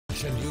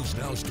Nation News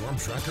Now Storm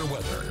Tracker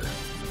weather.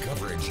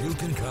 Coverage you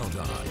can count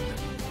on.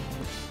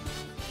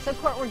 So,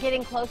 Court, we're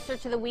getting closer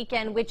to the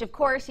weekend, which, of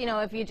course, you know,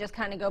 if you just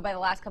kind of go by the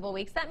last couple of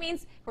weeks, that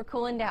means we're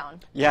cooling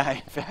down. Yeah,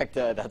 in fact,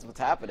 that's what's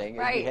happening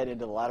as we head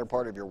into the latter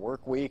part of your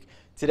work week.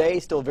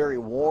 Today, still very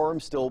warm,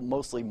 still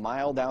mostly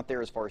mild out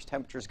there as far as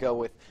temperatures go,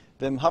 with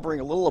them hovering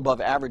a little above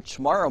average.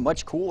 Tomorrow,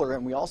 much cooler,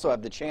 and we also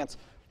have the chance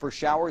for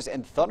showers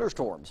and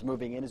thunderstorms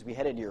moving in as we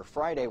head into your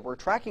Friday. We're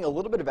tracking a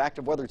little bit of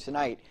active weather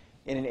tonight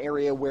in an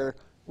area where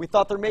we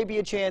thought there may be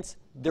a chance.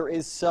 There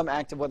is some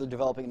active weather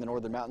developing in the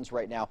northern mountains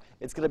right now.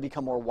 It's going to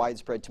become more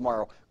widespread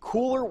tomorrow.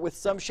 Cooler with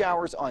some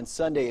showers on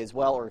Sunday as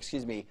well, or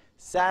excuse me,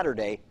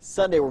 Saturday.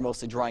 Sunday we're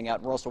mostly drying out,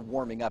 and we're also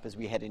warming up as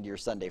we head into your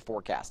Sunday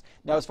forecast.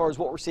 Now, as far as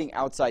what we're seeing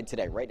outside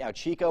today, right now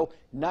Chico,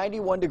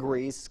 91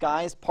 degrees,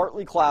 skies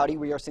partly cloudy.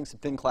 We are seeing some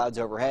thin clouds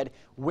overhead.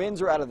 Winds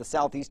are out of the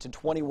southeast to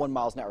 21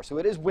 miles an hour. So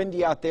it is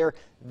windy out there.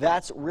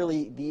 That's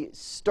really the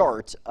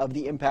start of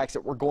the impacts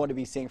that we're going to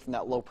be seeing from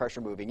that low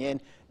pressure moving in.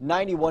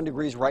 91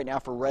 degrees right now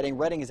for Redding.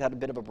 Redding has had a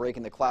bit of a break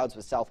in the clouds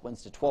with south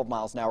winds to 12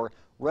 miles an hour.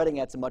 Redding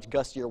had some much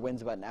gustier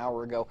winds about an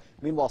hour ago.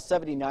 Meanwhile,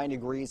 79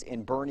 degrees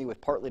in Bernie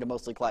with partly to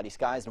mostly cloudy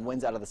skies and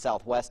winds out of the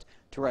southwest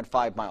to around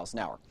 5 miles an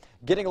hour.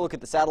 Getting a look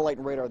at the satellite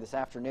and radar this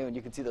afternoon,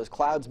 you can see those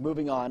clouds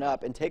moving on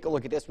up. And take a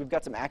look at this. We've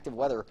got some active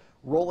weather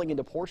rolling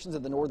into portions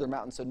of the northern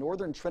mountains. So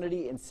northern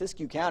Trinity and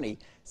Siskiyou County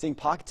seeing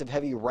pockets of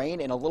heavy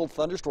rain and a little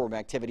thunderstorm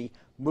activity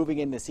moving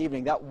in this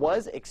evening. That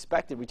was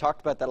expected. We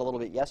talked about that a little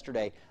bit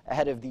yesterday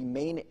ahead of the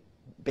main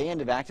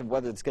band of active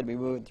weather that's going to be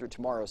moving through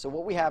tomorrow. So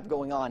what we have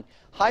going on,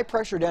 high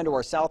pressure down to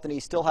our south and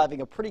east, still having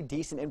a pretty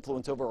decent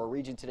influence over our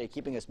region today,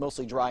 keeping us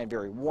mostly dry and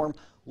very warm.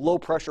 Low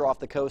pressure off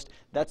the coast,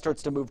 that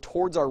starts to move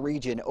towards our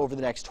region over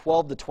the next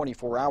 12 to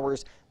 24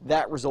 hours.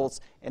 That results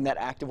in that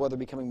active weather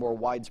becoming more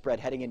widespread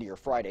heading into your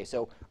Friday.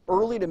 So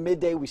early to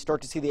midday, we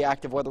start to see the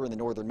active weather in the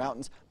northern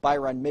mountains. By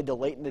around mid to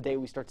late in the day,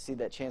 we start to see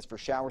that chance for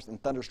showers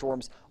and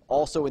thunderstorms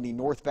also in the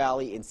North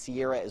Valley and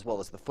Sierra, as well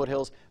as the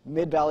foothills.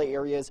 Mid-valley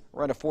areas,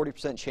 around a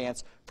 40%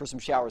 chance for some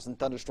showers and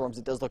thunderstorms.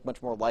 It does look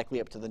much more likely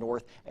up to the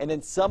north. And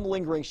then some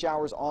lingering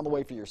showers on the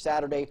way for your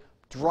Saturday,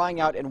 drying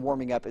out and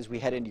warming up as we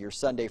head into your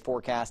Sunday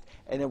forecast,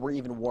 and then we're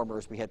even warmer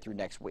as we head through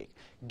next week.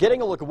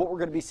 Getting a look at what we're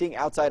going to be seeing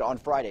outside on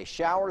Friday.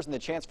 Showers and the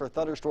chance for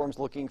thunderstorms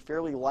looking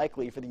fairly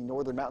likely for the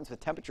northern mountains with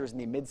temperatures in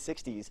the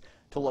mid-60s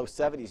to low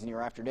 70s in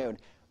your afternoon.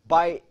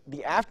 By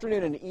the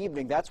afternoon and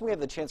evening, that's when we have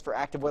the chance for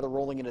active weather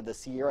rolling into the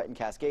Sierra and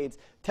Cascades.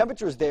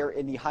 Temperatures there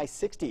in the high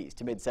 60s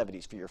to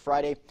mid-70s for your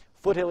Friday.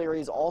 Foothill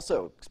areas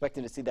also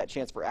expecting to see that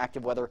chance for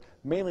active weather,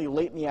 mainly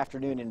late in the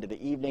afternoon into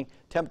the evening.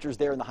 Temperatures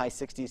there in the high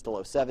 60s to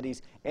low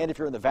 70s. And if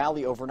you're in the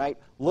valley overnight,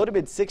 low to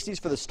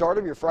mid-60s for the start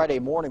of your Friday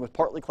morning with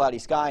partly cloudy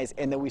skies.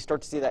 And then we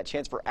start to see that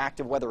chance for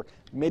active weather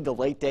mid to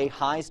late day.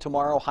 Highs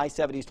tomorrow, high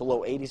 70s to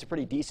low 80s. A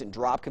pretty decent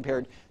drop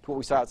compared to what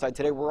we saw outside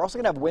today. We're also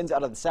going to have winds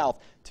out of the south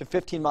to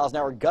 15 miles an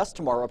hour. Gusts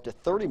tomorrow up to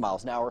 30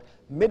 miles an hour.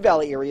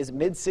 Mid-valley areas,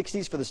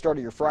 mid-60s for the start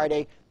of your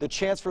Friday. The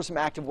chance for some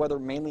active weather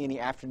mainly in the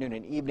afternoon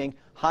and evening.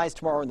 Highs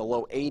tomorrow in the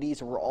low 80s,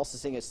 and we're also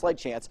seeing a slight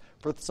chance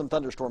for some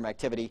thunderstorm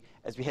activity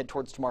as we head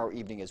towards tomorrow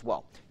evening as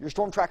well. Your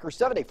Storm Tracker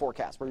 7-day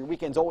forecast, where your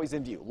weekend's always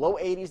in view. Low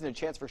 80s and a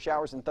chance for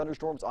showers and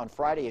thunderstorms on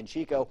Friday in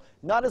Chico.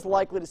 Not as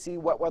likely to see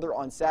wet weather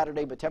on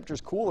Saturday, but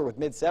temperatures cooler with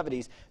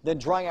mid-70s, then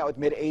drying out with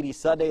mid-80s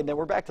Sunday, and then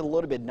we're back to the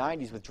low to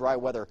mid-90s with dry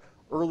weather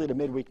early to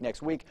midweek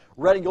next week.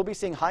 Redding, you'll be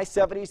seeing high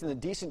 70s and a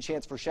decent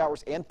chance for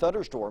showers and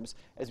thunderstorms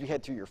as we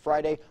head through your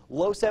Friday.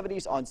 Low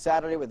 70s on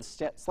Saturday with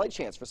a slight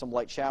chance for some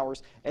light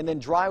showers, and then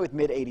dry with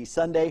mid-80s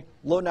Sunday,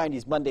 low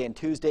 90s Monday and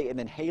Tuesday, and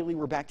then Haley,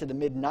 we're back to the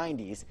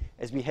mid-90s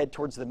as we head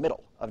towards the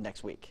middle of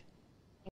next week.